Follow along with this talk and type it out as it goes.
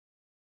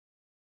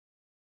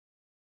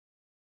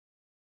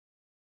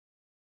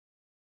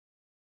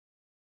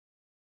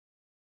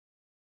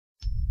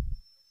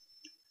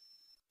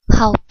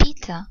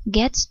Peter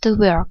gets to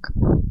work.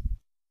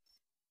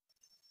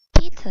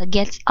 Peter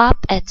gets up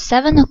at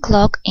 7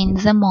 o'clock in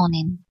the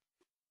morning.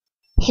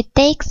 He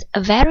takes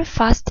a very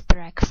fast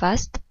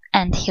breakfast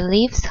and he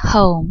leaves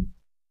home.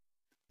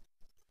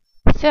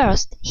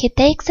 First, he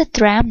takes a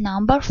tram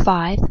number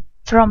 5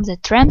 from the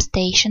tram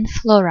station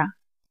Flora.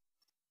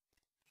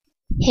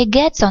 He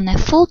gets on a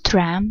full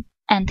tram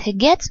and he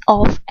gets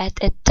off at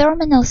a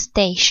terminal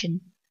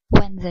station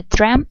when the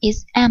tram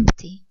is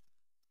empty.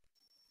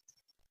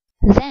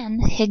 Then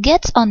he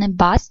gets on a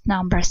bus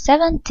number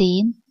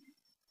 17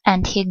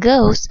 and he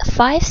goes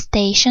 5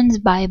 stations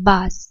by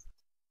bus.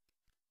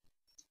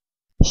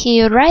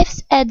 He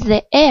arrives at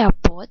the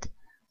airport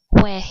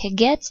where he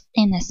gets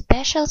in a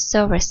special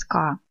service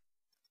car.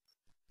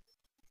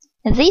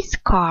 This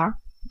car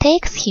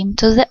takes him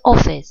to the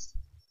office.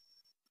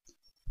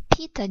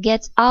 Peter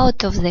gets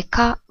out of the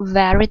car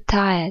very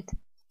tired.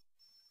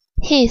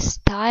 He is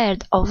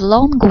tired of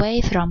long way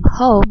from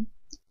home,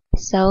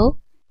 so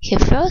he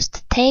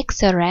first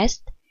takes a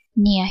rest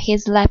near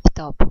his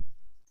laptop.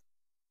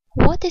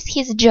 What is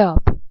his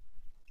job?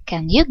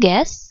 Can you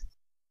guess?